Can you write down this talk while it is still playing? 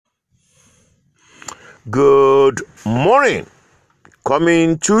Good morning.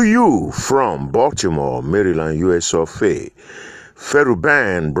 Coming to you from Baltimore, Maryland, US of A.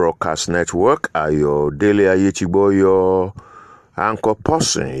 Feruban Broadcast Network are your daily Ayetibo, your anchor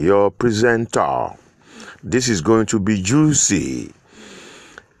person, your presenter. This is going to be juicy.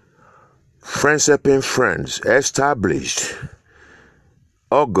 Friends helping friends established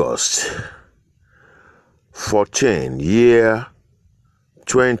August 14, year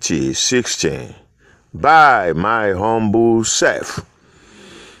 2016. By my humble self.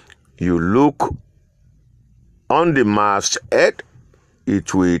 You look on the masthead,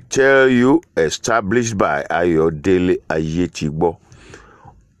 it will tell you established by Ayodele Ayetibo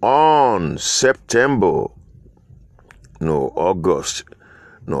on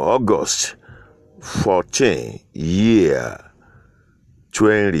August 14, year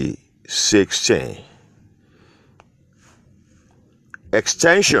 2016.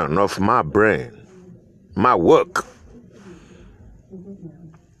 Extension of my brain. My work,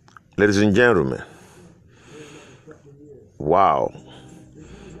 ladies and gentlemen. Wow,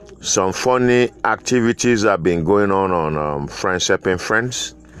 some funny activities have been going on Friends Helping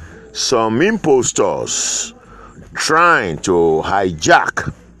Friends. Some imposters trying to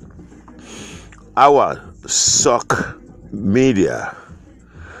hijack our suck media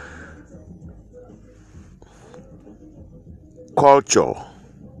culture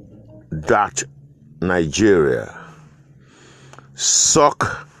that Nigeria.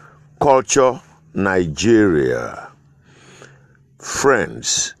 Suck culture Nigeria.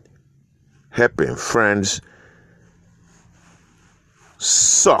 Friends helping friends.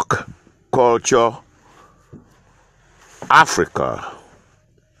 Suck culture Africa.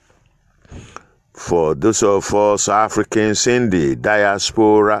 For those of us Africans in the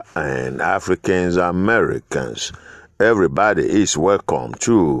diaspora and Africans Americans, everybody is welcome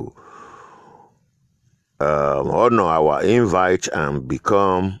to honor our invite and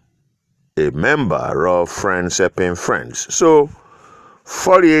become a member of Friends Helping Friends. So,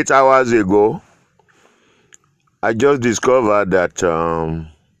 48 hours ago, I just discovered that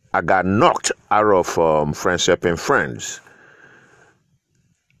I got knocked out of Friends Helping Friends.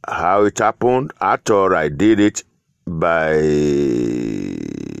 How it happened, I thought I did it by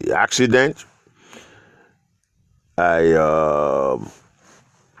accident.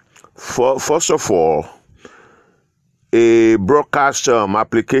 First of all, a broadcast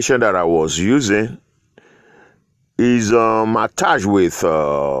application that I was using is attached with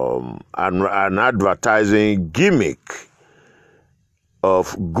an advertising gimmick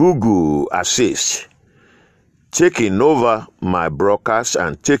of Google Assist, taking over my broadcast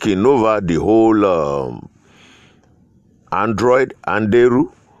and taking over the whole Android,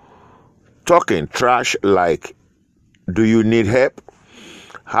 Anderu, talking trash like, do you need help?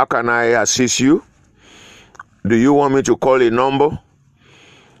 How can I assist you? Do you want me to call a number?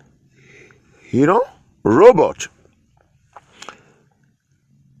 You know, robot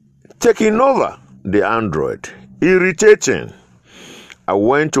taking over the Android. Irritating. I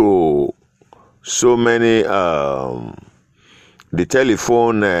went to so many the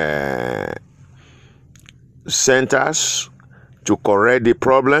telephone centers to correct the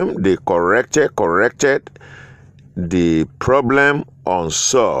problem. They corrected the problem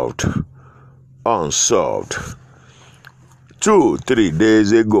unsolved. 2-3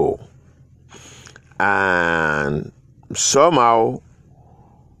 days ago, and somehow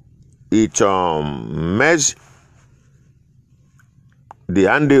it messed the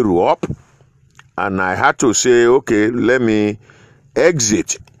Anderu up, and I had to say, okay, let me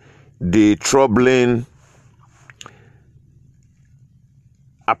exit the troubling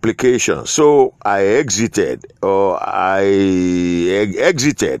application. So I exited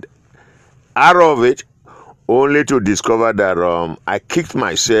out of it, only to discover that I kicked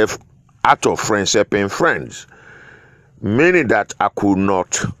myself out of Friends Helping Friends, meaning that I could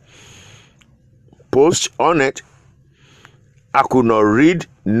not post on it. I could not read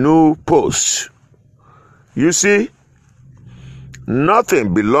new posts. You see,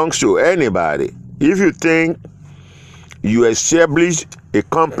 nothing belongs to anybody. If you think you established a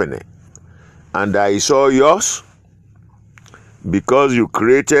company and that is all yours, because you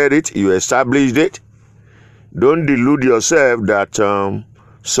created it, you established it, don't delude yourself that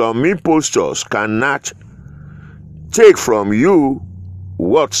some imposters cannot take from you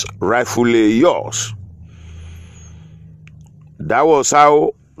what's rightfully yours. That was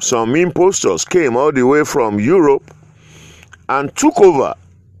how some imposters came all the way from Europe and took over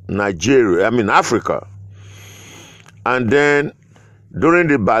Africa. And then during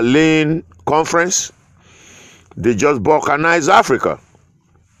the Berlin conference, they just balkanized Africa.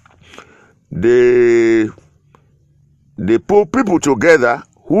 They put people together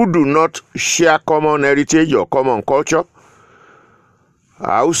who do not share common heritage or common culture.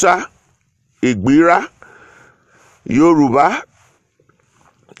 Hausa, Igbira, Yoruba,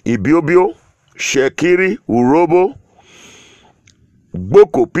 Ibiobio, Shekiri, Urobo,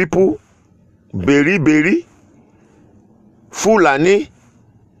 Boko people, Beri, Fulani,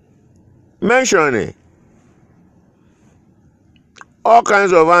 mentioning all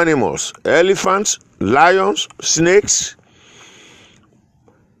kinds of animals, elephants, lions, snakes,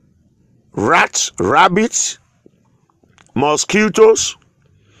 rats, rabbits, mosquitoes,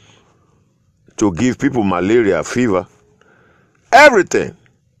 to give people malaria, fever, everything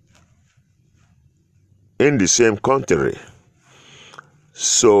in the same country.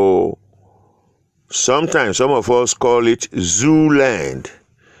 So sometimes some of us call it zoo land.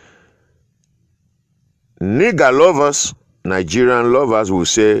 Nigger lovers, Nigerian lovers will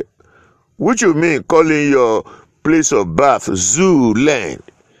say, what you mean calling your place of birth zoo land?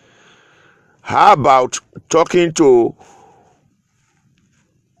 How about talking to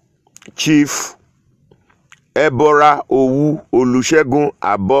Chief Ebora Owu Olusegun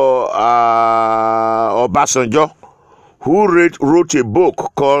Obasanjo, who wrote a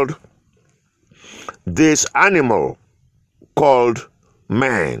book called This Animal Called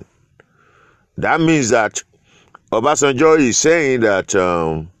Man? That means that Obasanjo is saying that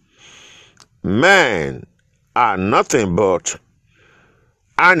men are nothing but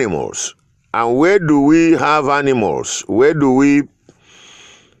animals. And where do we have animals? Where do we,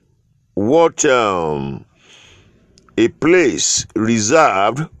 what a place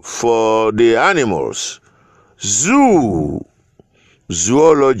reserved for the animals? Zoology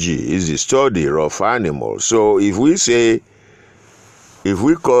is the study of animals. So if we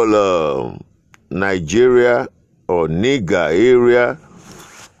call Nigeria or Niger area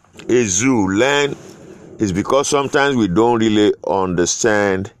a zoo land, it's because sometimes we don't really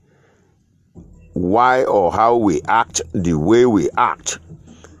understand why or how we act the way we act.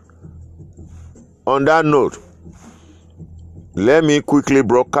 On that note, let me quickly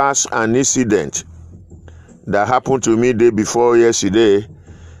broadcast an incident that happened to me day before yesterday.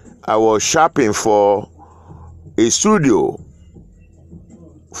 I was shopping for a studio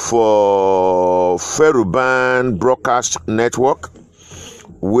for Feruban Broadcast Network,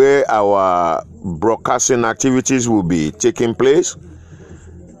 where our broadcasting activities will be taking place,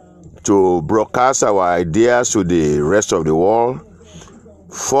 to broadcast our ideas to the rest of the world.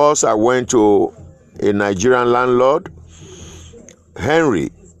 First, I went to a Nigerian landlord, Henry,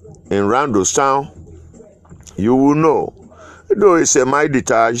 in Randallstown. You will know, though it's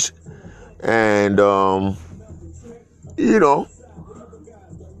semi-detached, and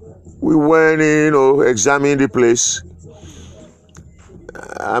we went in, examined the place.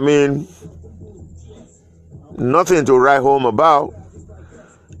 I mean, nothing to write home about.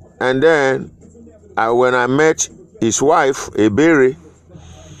 And then, when I met his wife, Ebere,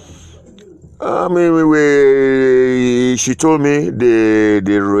 she told me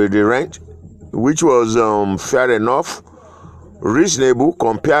the rent, which was fair enough, reasonable,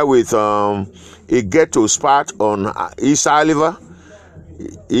 compared with a ghetto spot on East Oliver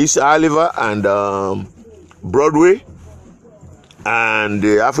and Broadway. And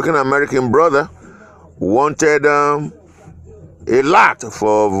the African American brother wanted a lot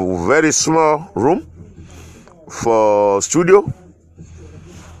for a very small room for studio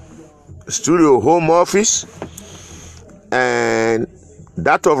home office, and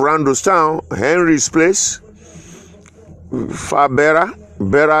that of Randallstown, Henry's place, far better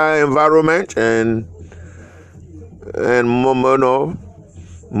environment and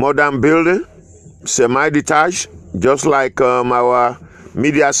modern building, semi-detached, just like our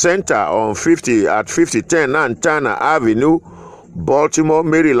media center on 5010 Nantana Avenue, Baltimore,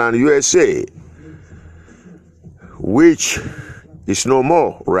 Maryland, USA, which is no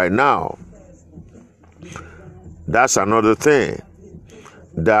more right now. That's another thing,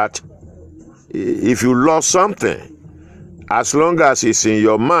 that if you lost something, as long as it's in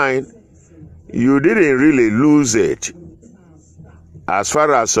your mind, you didn't really lose it. As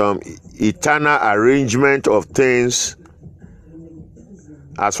far as eternal arrangement of things,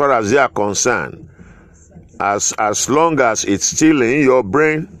 as far as they are concerned, as long as it's still in your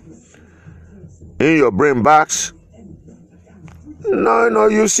brain box,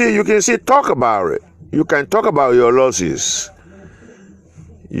 you can talk about it. You can talk about your losses.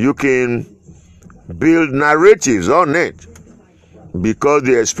 You can build narratives on it, because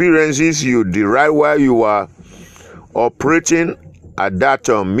the experiences you derive while you are operating at that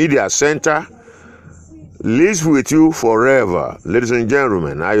media center, lives with you forever. Ladies and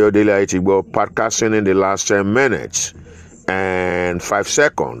gentlemen, Ayodele Ayitigbo podcasting in the last 10 minutes and 5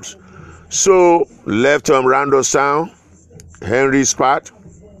 seconds. So, left Randall Sound, Henry Spat,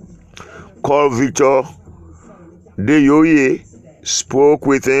 called Victor Deyoye, spoke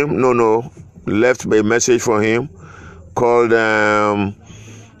with him. Left a message for him, called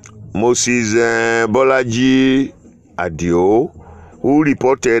Moses Bolaji Adio, who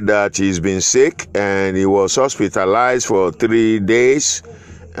reported that he's been sick and he was hospitalized for 3 days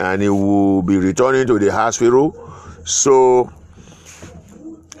and he will be returning to the hospital. So,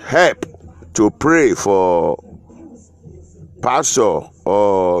 help to pray for Pastor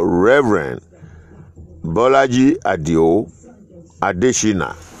or Reverend Bolaji Adio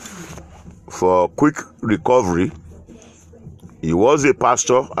Adeshina for quick recovery. He was a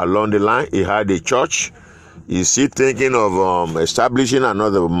pastor along the line. He had a church. He's still thinking of establishing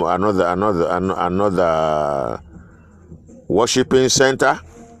another worshiping center.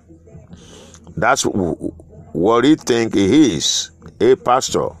 That's what he think he is, a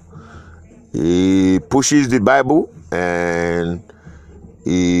pastor. He pushes the Bible and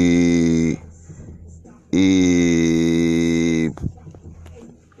he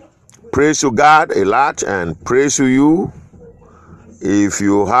prays to God a lot and prays to you. If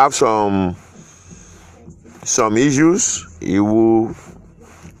you have some issues, he will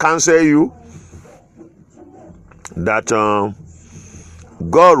counsel you that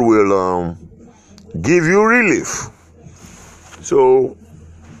God will give you relief. So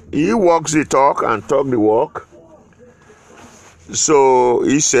he walks the talk and talk the walk. So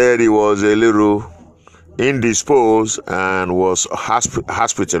he said he was a little indisposed and was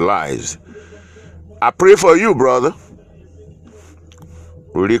hospitalized. I pray for you, brother.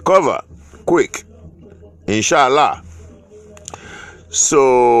 Recover quick, inshallah.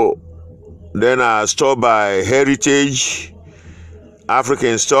 So then I stopped by Heritage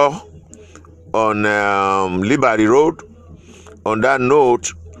African Store on Liberty Road. On that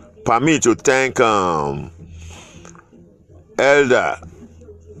note, permit to thank Elder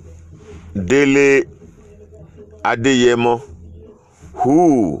Dele Adeyemo,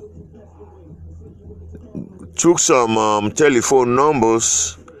 who took some telephone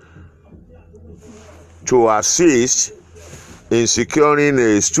numbers to assist in securing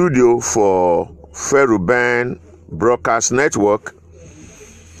a studio for Feruban Broadcast Network.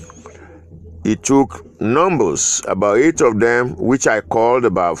 He took numbers, about 8 of them, which I called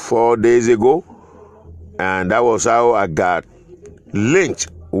about 4 days ago, and that was how I got linked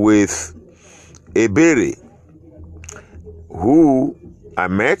with Ebere, who I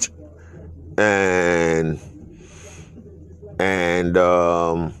met and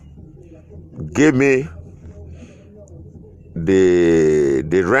gave me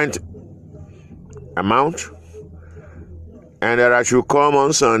the rent amount, and that I should come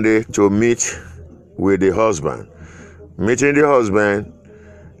on Sunday to meet with the husband. Meeting the husband,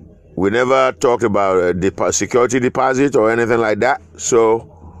 we never talked about security deposit or anything like that. So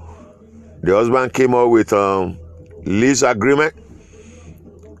the husband came up with lease agreement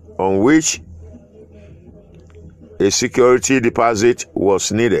on which a security deposit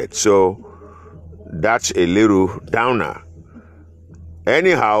was needed. So that's a little downer.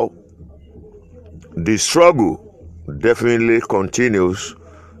 Anyhow, the struggle definitely continues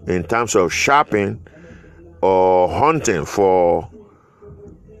in terms of shopping or hunting for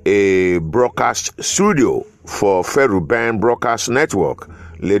a broadcast studio for Feruban Broadcast Network.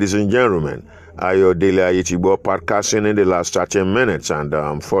 Ladies and gentlemen, Ayodele Ayitigbo podcasting in the last 13 minutes and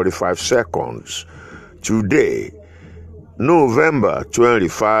 45 seconds. Today, November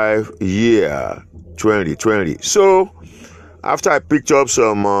 25, year 2020. So, after I picked up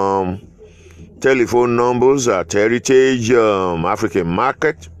some telephone numbers at Heritage African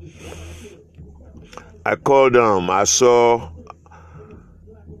Market, I called them. I saw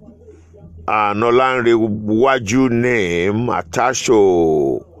an Olanrewaju name attached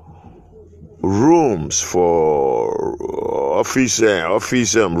to rooms for office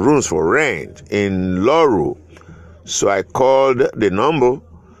rooms for rent in Laurel. So I called the number,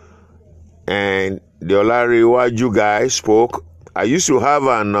 and the Olanrewaju guy spoke. I used to have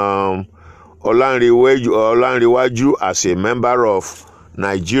an Olanrewaju as a member of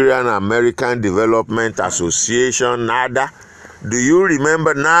Nigerian American Development Association, NADA. Do you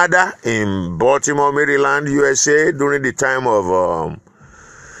remember NADA in Baltimore, Maryland, USA, during the time of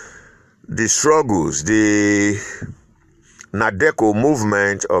the struggles, the Nadeco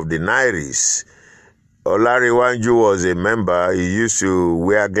movement of the 90s? Olanrewaju was a member. He used to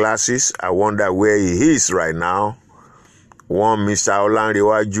wear glasses. I wonder where he is right now. One Mr.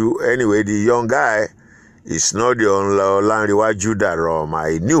 Olanrewaju. Anyway, the young guy, It's not the Olanrewaju that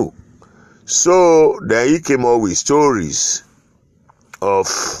I knew. So then he came up with stories of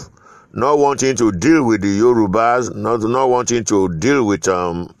not wanting to deal with the Yorubas, not wanting to deal with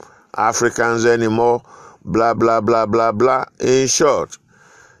Africans anymore, blah, blah, blah, blah, blah. In short,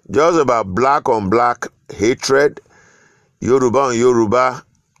 just about black on black hatred, Yoruba on Yoruba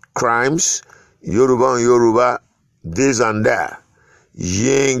crimes, Yoruba on Yoruba this and that,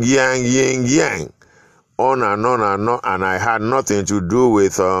 yin, yang, yin, yang, on and on and on, and I had nothing to do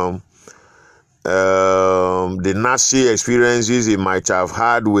with the nasty experiences he might have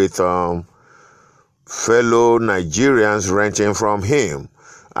had with fellow Nigerians renting from him.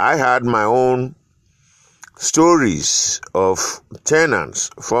 I had my own stories of tenants,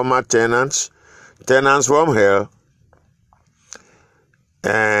 former tenants from hell,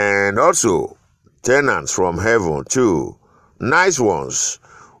 and also tenants from heaven too. Nice ones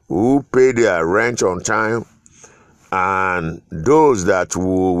who pay their rent on time, and those that we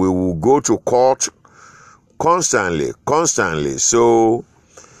will go to court constantly. So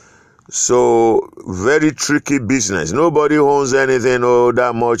very tricky business. Nobody owns anything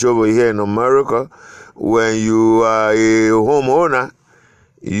that much over here in America. When you are a homeowner,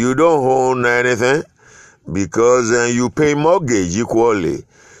 you don't own anything because you pay mortgage equally.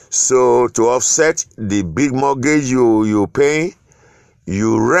 So to offset the big mortgage you pay,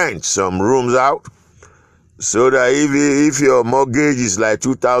 you rent some rooms out. So that if your mortgage is like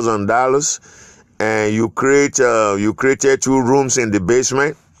 $2,000 and you created 2 rooms in the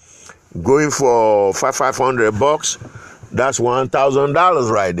basement, going for $500, that's $1,000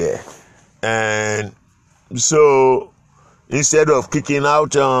 right there. And so instead of kicking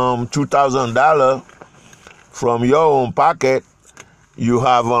out $2,000 from your own pocket, you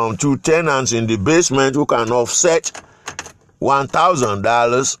have 2 tenants in the basement who can offset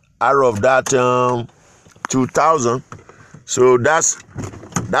 $1,000 out of that $2,000. So that's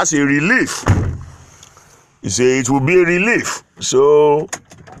a relief. You say it will be a relief. So,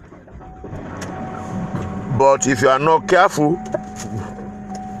 but if you are not careful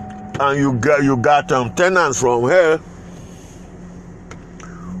and you got tenants from here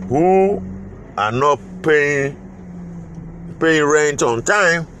who are not paying rent on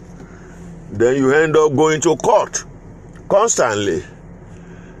time, then you end up going to court constantly,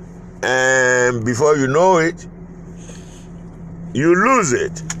 and before you know it, you lose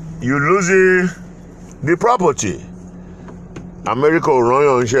it. You lose the property. America will run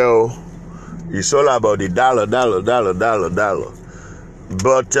on shell. It's all about the dollar.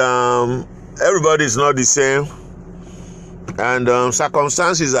 But everybody's not the same, and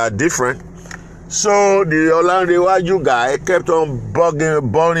circumstances are different. So the Olanrewaju guy kept on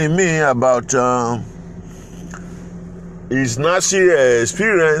bugging me about his nasty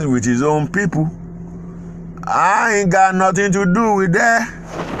experience with his own people. I ain't got nothing to do with that.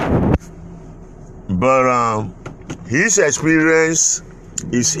 But his experience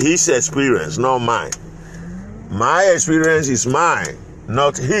is his experience, not mine. My experience is mine,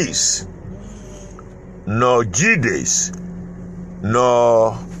 not his, nor Jide's,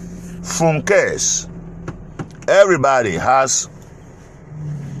 nor Funke's. Everybody has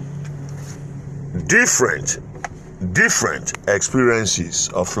different experiences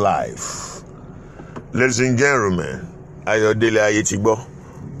of life. Ladies and gentlemen, Ayodele Ayetigbo,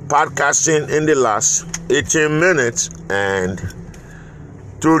 podcasting in the last 18 minutes and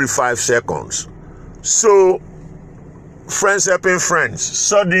 35 seconds. So, friends helping friends.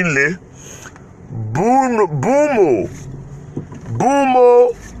 Suddenly, Bumo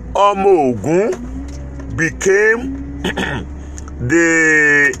Omogun became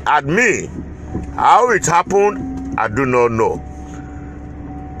the admin. How it happened, I do not know.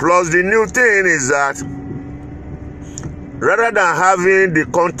 Plus, the new thing is that rather than having the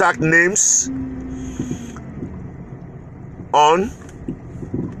contact names on,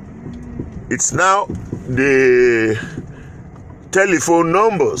 it's now the telephone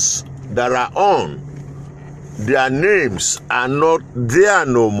numbers that are on. Their names are not there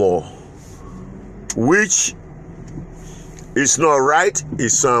no more, which is not right.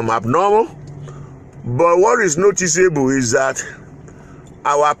 It's abnormal. But what is noticeable is that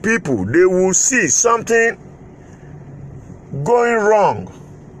our people, they will see something going wrong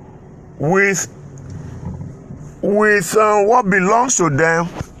with what belongs to them.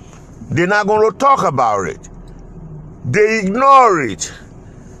 They're not going to talk about it. They ignore it.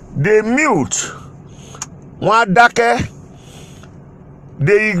 They mute.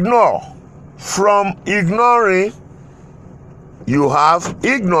 They ignore. From ignoring, you have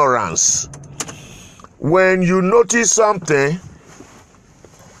ignorance. When you notice something,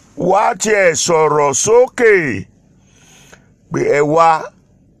 wá tiẹ̀ sọ̀rọ̀ sókè pé ẹ wá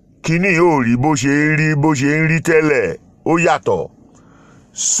kíní yóò rí bó ṣe ń rí tẹ́lẹ̀ ó yàtọ̀.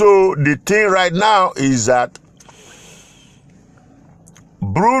 So the thing right now is that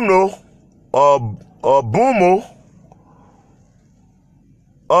Bruno Obumo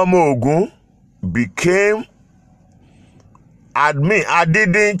Omo-Ogun became admin. I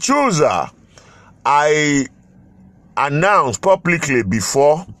didn't choose her. I announced publicly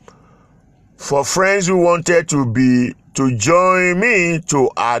before for friends who wanted to join me to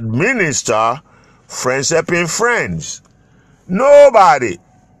administer Friends Helping Friends. Nobody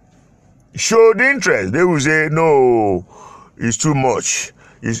showed interest. They would say, no, it's too much.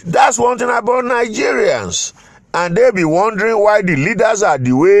 That's one thing about Nigerians. And they be wondering why the leaders are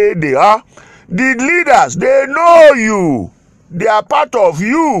the way they are. The leaders, they know you. They are part of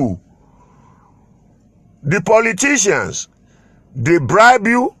you. The politicians, they bribe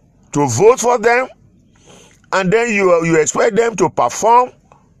you to vote for them, and then you expect them to perform.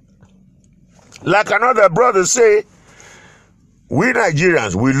 Like another brother say, we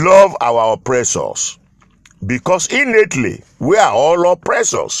Nigerians, we love our oppressors because innately we are all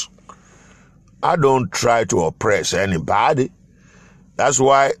oppressors. I don't try to oppress anybody. That's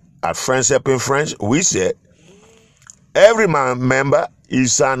why at Friends Helping Friends, we say every member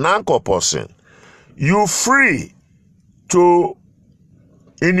is an anchor person. You free to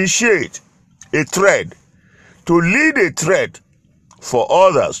initiate a thread, to lead a thread for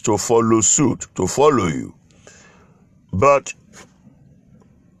others to follow suit, to follow you. But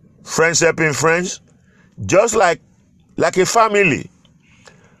Friends Helping Friends, just like a family,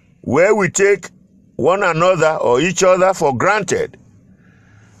 where we take one another or each other for granted.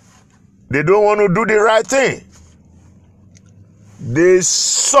 They don't want to do the right thing. They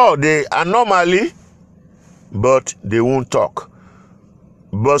saw the anomaly, but they won't talk.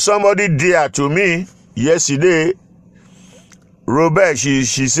 But somebody dear to me yesterday, Robert, she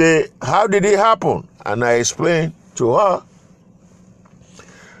said, how did it happen? And I explained to her.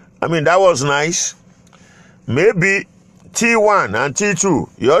 I mean, that was nice. Maybe T1 and T2,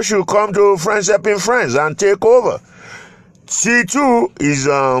 you should come to Friends Helping Friends and take over. T2 is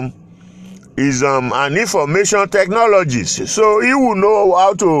an information technologist, so he will know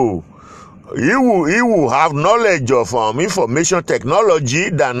how to. He will have knowledge of information technology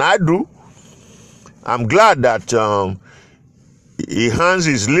than I do. I'm glad that he earns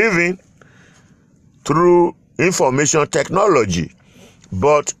his living through information technology,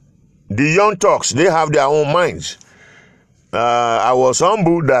 but the young talks, they have their own minds. I was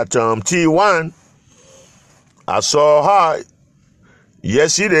humbled that T1, I saw her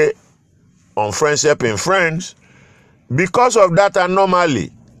yesterday on Friends Helping Friends. Because of that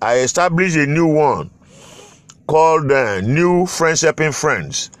anomaly, I established a new one called New Friends Helping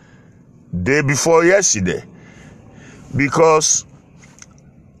Friends day before yesterday, because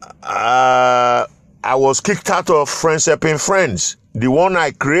I was kicked out of Friends Helping Friends, the one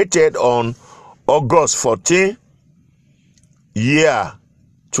I created on August 14, year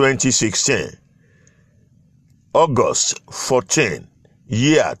 2016. August 14,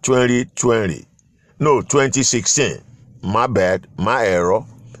 year 2020. No, 2016. My bad, my error.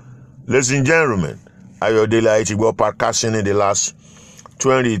 Ladies and gentlemen, Ayodele Aitigbo podcasting in the last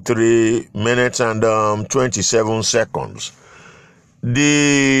 23 minutes and 27 seconds. Now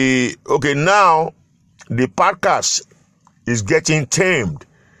the podcast is getting tamed.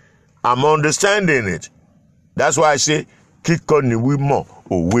 I'm understanding it. That's why I say, kíkọ́ ni wímọ̀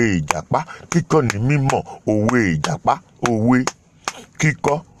òwe ìjàpá, kíkọ́ ni mímọ̀ òwe ìjàpá, òwe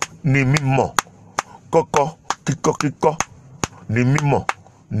kíkọ́ ni mímọ̀, kọ́kọ́ kíkọ́ ni mímọ̀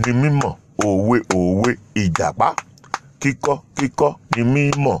òwe ìjàpá, kíkọ́ ni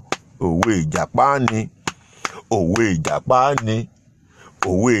mímọ̀ òwe ìjàpá ni òwe ìjàpá,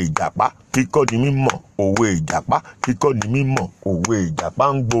 kíkọ́ ni mímọ̀ òwe ìjàpá, kíkọ́ ni mímọ̀ òwe ìjàpá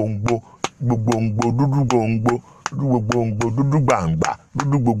ń gbòǹgbò gbòǹgbò dúdú gbòǹgbò dúdú gbàǹgbà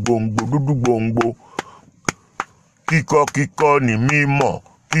dúdú gbòǹgbò kíkọ́ ni mímọ̀,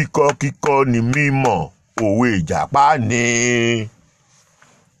 kíkọ́ ni mímọ̀ òwe ìjàpá ni.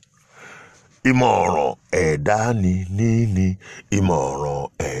 Ìmọ̀ràn ẹ̀dá ni níní, ìmọ̀ràn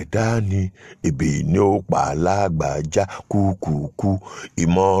ẹ̀dá ni ebi ni ó pa lágbájá kúkúkú,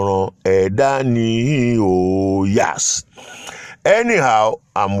 ìmọ̀ràn ẹ̀dá ni yes. Anyhow,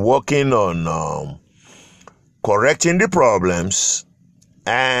 I'm working on correcting the problems,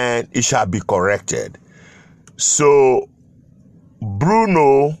 and it shall be corrected. So,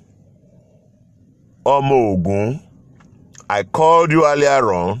 Bruno Omo-Ogun, I called you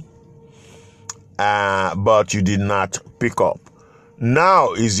earlier on, but you did not pick up.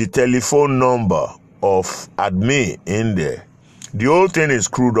 Now is the telephone number of admin in there. The whole thing is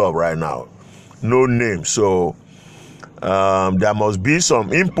screwed up right now. No name. So there must be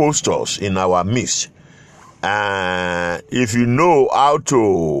some impostors in our midst. And if you know how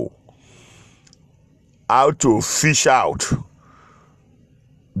to fish out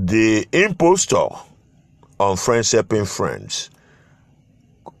the impostor on Friends Helping Friends,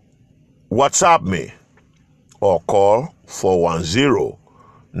 WhatsApp me or call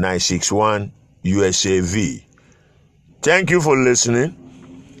 410-961-USAV. Thank you for listening.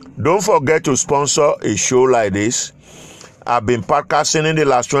 Don't forget to sponsor a show like this. I've been podcasting in the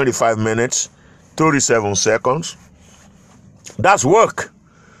last 25 minutes, 37 seconds. That's work.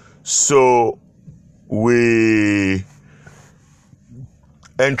 So we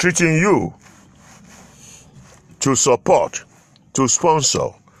entreating you to support, to sponsor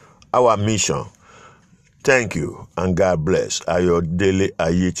our mission. Thank you and God bless. Ayodele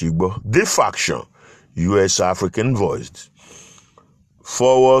Ayetigbo, The Faction, US African Voice,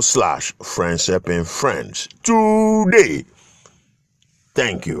 /Friends Helping Friends. Today.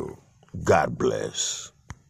 Thank you. God bless.